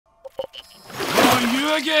Oh,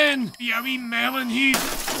 you again, you wee melon heap.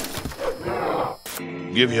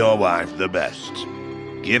 Give your wife the best.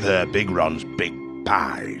 Give her Big Ron's big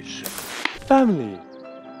pies. Family.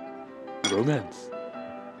 Romance.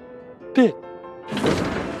 Pit.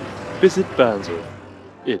 Visit Barnsworth.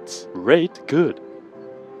 It's rate good.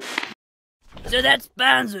 So that's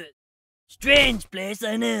Barnsworth. Strange place,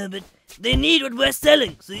 I know, but they need what we're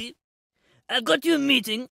selling, see? I've got you a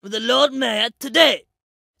meeting with the Lord Mayor today,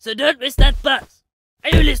 so don't miss that bus. Are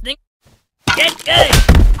you listening? Get going!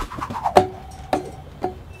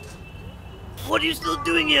 What are you still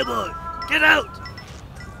doing here, boy? Get out!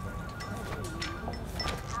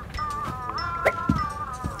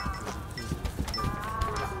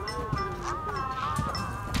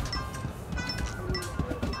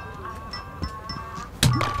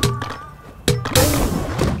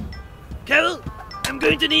 Carol, I'm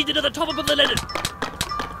going to need another top-up of the letter.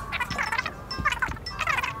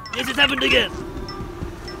 Yes, it's happened again.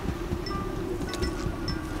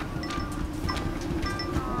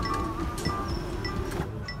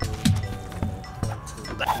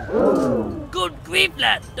 Good grief,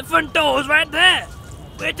 lad. The front door's right there.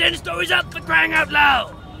 We're 10 stories up, for crying out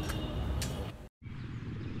loud.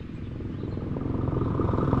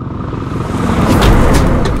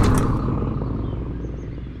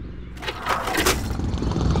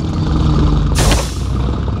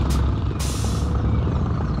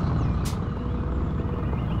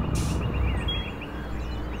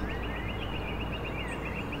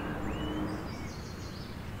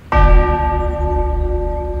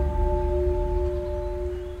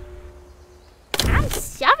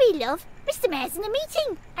 Sorry, love. Mr. Mayor's in a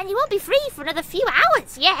meeting, and he won't be free for another few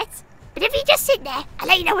hours yet. But if you just sit there, I'll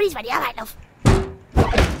let you know when he's ready. All right, love.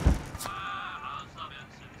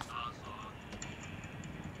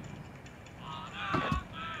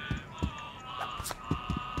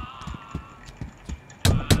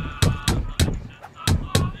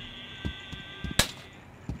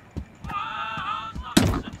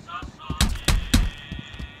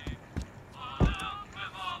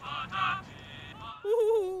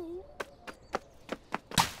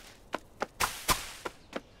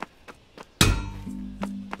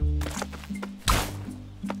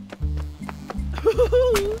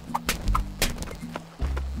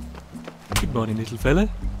 Good morning, little fella.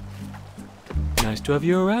 Nice to have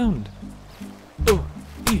you around. Oh,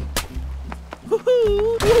 ee.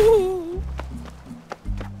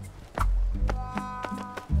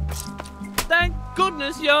 Thank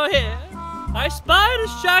goodness you're here. I spied a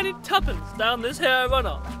shiny tuppence down this here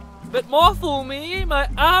runoff. But more fool me, my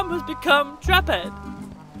arm has become traphead.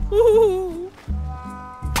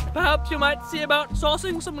 Perhaps you might see about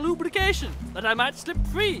sourcing some lubrication, that I might slip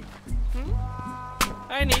free.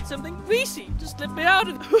 I need something greasy to slip me out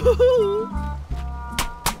of.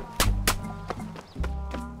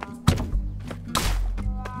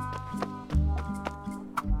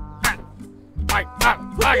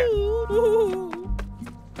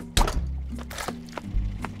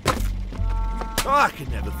 I can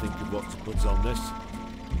never think of what to put on this.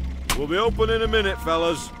 We'll be open in a minute,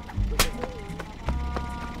 fellas.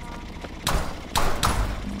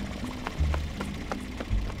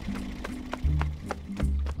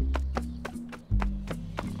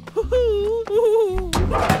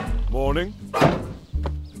 Morning.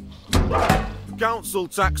 Council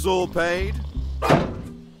tax all paid.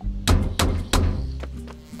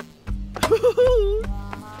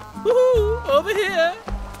 Over here.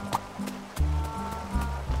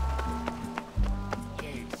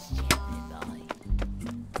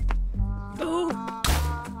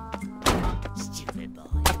 Stupid boy.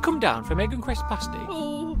 I've come down for Meg and Crest pasty,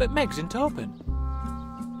 but Meg's isn't open.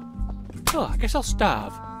 Oh, I guess I'll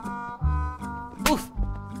starve. Oof.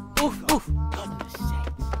 Oof, oof. Goodness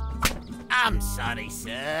sakes. I'm sorry,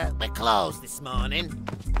 sir. We're closed this morning.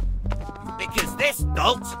 Because this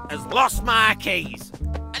dolt has lost my keys.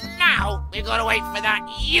 And now we've got to wait for that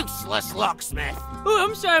useless locksmith. Oh,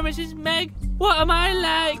 I'm sorry, Mrs. Meg. What am I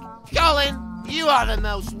like? Colin, you are the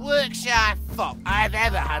most work-shy fop I've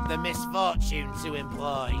ever had the misfortune to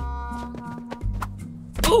employ.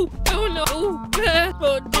 Oh no.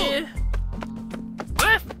 Oh dear.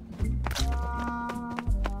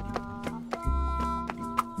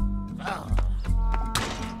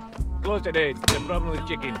 Close today. There's a problem with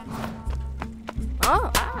chicken.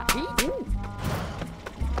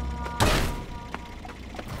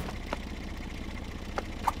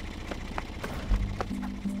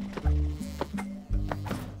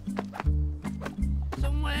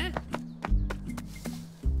 Somewhere.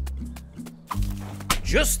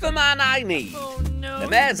 Just the man I need. Oh no. The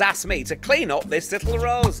mayor's asked me to clean up this little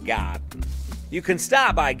rose garden. You can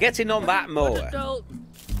start by getting on that mower. Adult.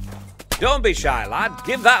 Don't be shy, lad.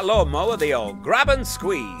 Give that lawnmower the old grab and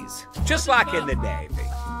squeeze. Just like in the Navy.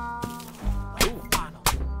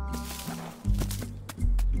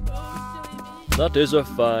 That is a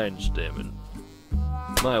fine statement.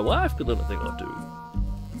 My wife could learn a thing or two.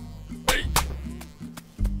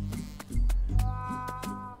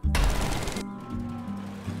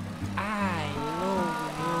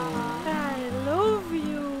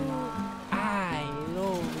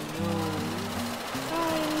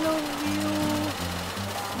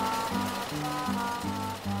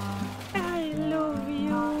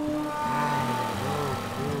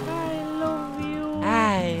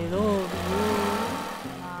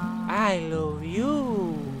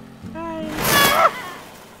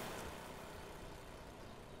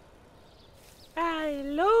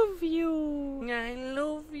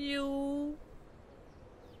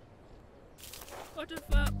 What the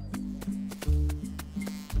fuck?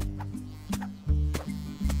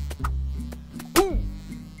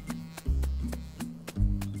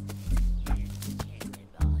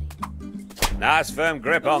 Nice firm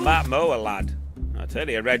grip on that mower, lad. I tell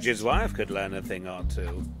you, Reggie's wife could learn a thing or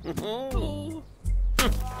two.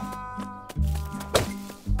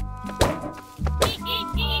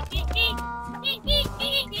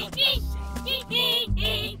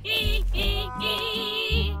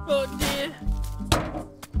 Oh dear.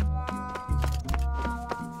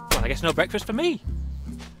 Well, I guess no breakfast for me.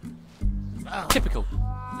 Typical.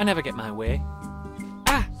 I never get my way.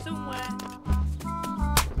 Somewhere.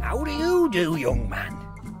 How do you do, young man?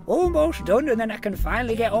 Almost done, and then I can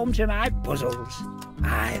finally get home to my puzzles.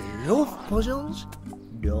 I love puzzles.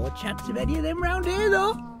 No chance of any of them round here,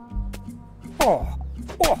 though. Oh.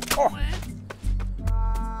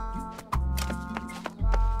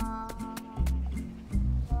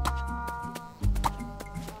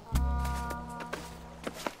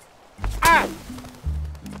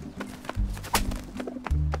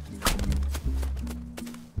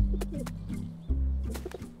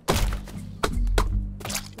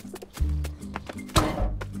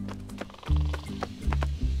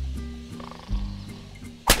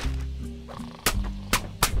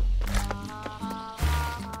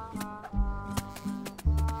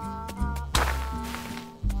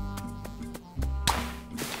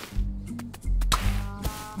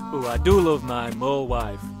 Oh, I do love my mole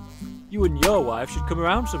wife. You and your wife should come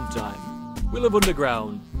around sometime. We live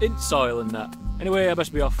underground, in soil and that. Anyway, I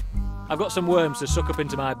best be off. I've got some worms to suck up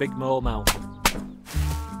into my big mole mouth.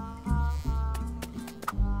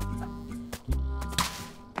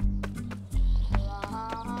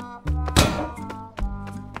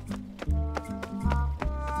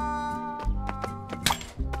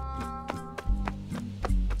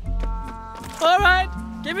 All right,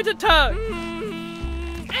 give it a tug.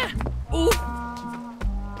 Ooh.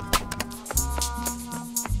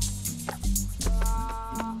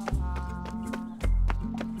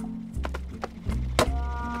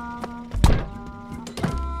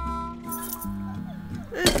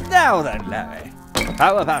 Now then, Larry.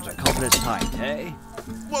 How about a cobbler's pint, eh?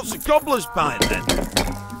 What's a cobbler's pint, then?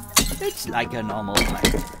 It's like a normal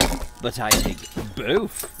pint, but I take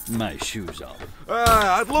both my shoes off.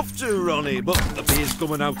 I'd love to, Ronnie, but the beer's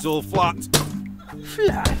coming out all flat.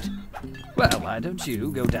 Flat? Well, why don't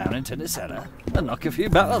you go down into the cellar and knock a few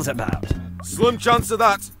bottles about? Slim chance of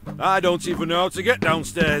that. I don't even know how to get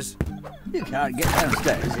downstairs. You can't get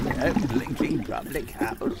downstairs in your own blinking public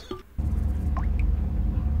house.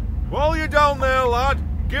 While you're down there, lad,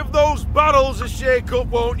 give those barrels a shake up,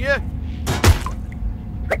 won't you?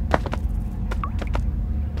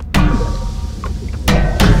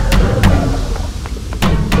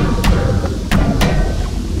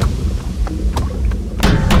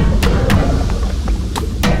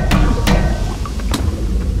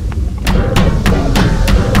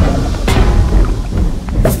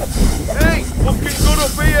 Hey, looking good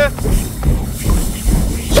up here.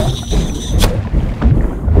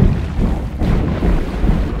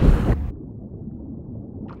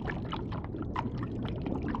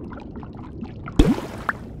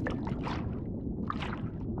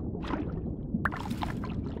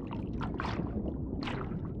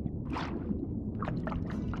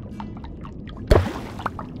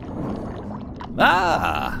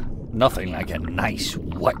 Ah, nothing like a nice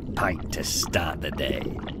wet pint to start the day.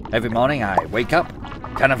 Every morning I wake up,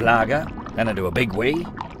 can of lager, then I do a big wee,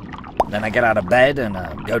 then I get out of bed and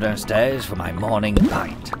go downstairs for my morning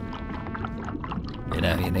pint. You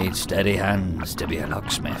know, you need steady hands to be a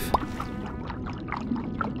locksmith.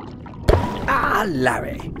 Ah,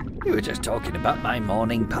 Larry, you were just talking about my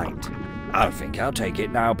morning pint. I think I'll take it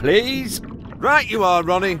now, please. Right you are,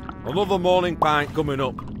 Ronnie. Another morning pint coming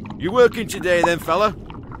up. You working today then, fella?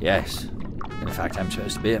 Yes. In fact, I'm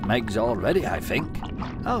supposed to be at Meg's already, I think.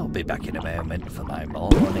 I'll be back in a moment for my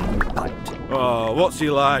morning pint. Oh, what's he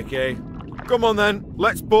like, eh? Come on then,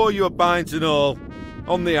 let's pour you a pint and all.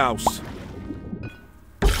 On the house.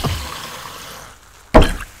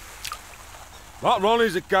 That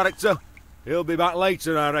Ronnie's a character. He'll be back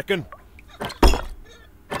later, I reckon.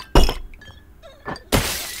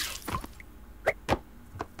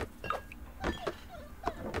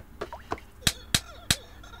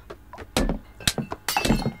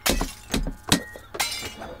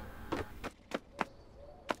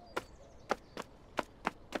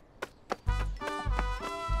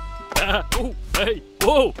 Oh, hey,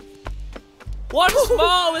 whoa! Once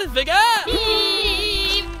more with vigor!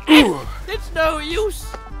 It's no use!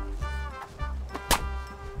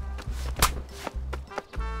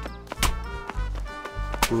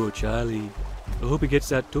 Poor Charlie. I hope he gets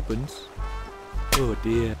that tuppence. Oh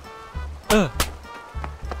dear.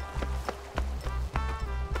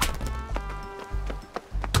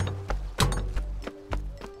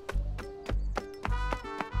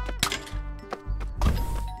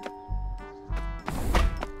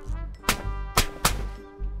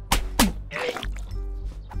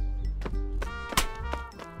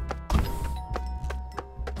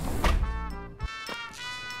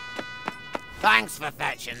 Thanks for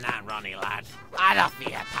fetching that, Ronnie lad. I'd offer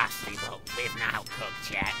you a pasty, but we've not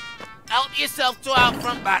cooked yet. Help yourself to out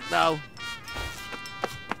front back, though.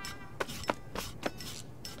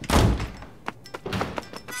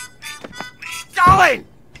 Darling!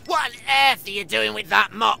 What on earth are you doing with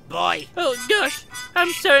that mop, boy? Oh gosh,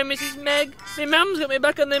 I'm sorry, Mrs. Meg. My mum's got me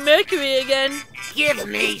back on the mercury again. Give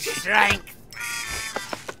me strength.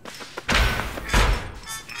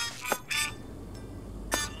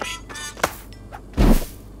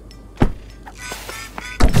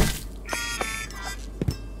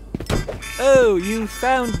 Oh, you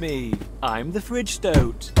found me. I'm the Fridge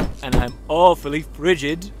Stoat, and I'm awfully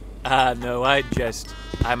frigid. Ah, no, I jest.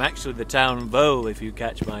 I'm actually the town vole, if you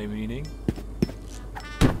catch my meaning.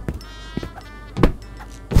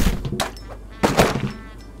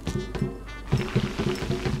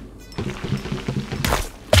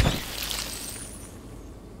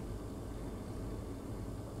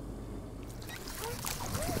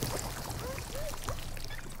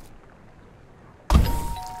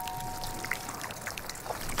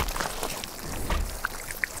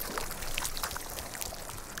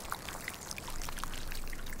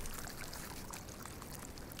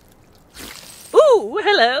 Ooh,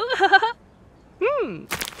 hello.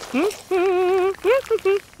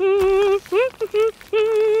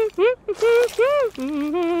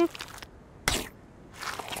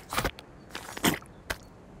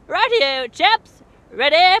 Rightio, chaps.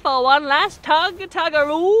 Ready for one last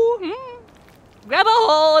tug-tuggaroo? Grab a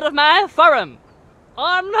hold of my forum.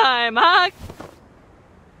 On my mark.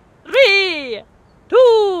 3,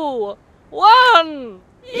 2, 1.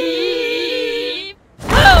 Heave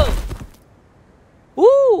ho!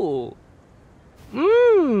 Ooh.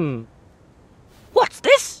 What's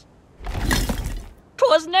this?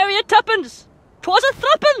 'Twas nary a tuppence. 'Twas a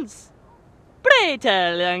threepence. Pray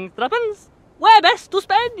tell, young threepence, where best to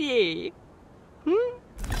spend ye?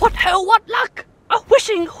 What ho, what luck? A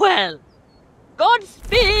wishing well.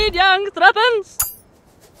 Godspeed, young threepence.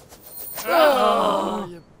 Oh,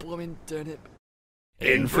 you blooming turnip.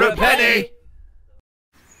 In for a penny!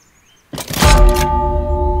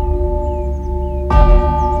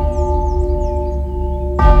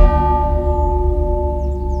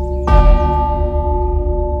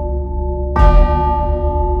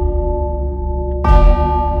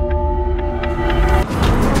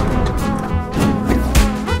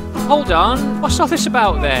 Hold on, what's all this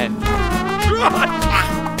about then?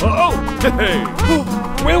 Oh, hey!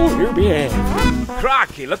 Will you behave?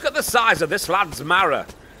 Crikey, look at the size of this lad's marrow.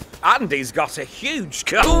 And he's got a huge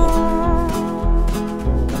coat.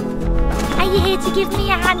 Are you here to give me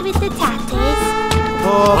a hand with the tatties?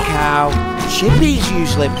 Poor cow. Chippies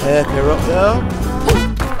usually perk her up, though.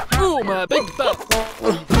 Oh, my big butt.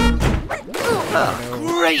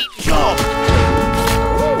 Great job!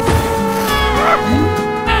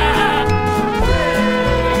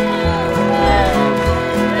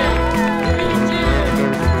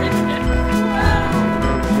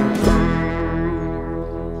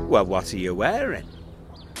 Well, what are you wearing?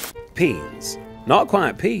 Peas. Not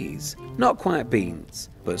quite peas, not quite beans,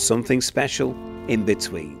 but something special in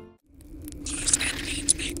between.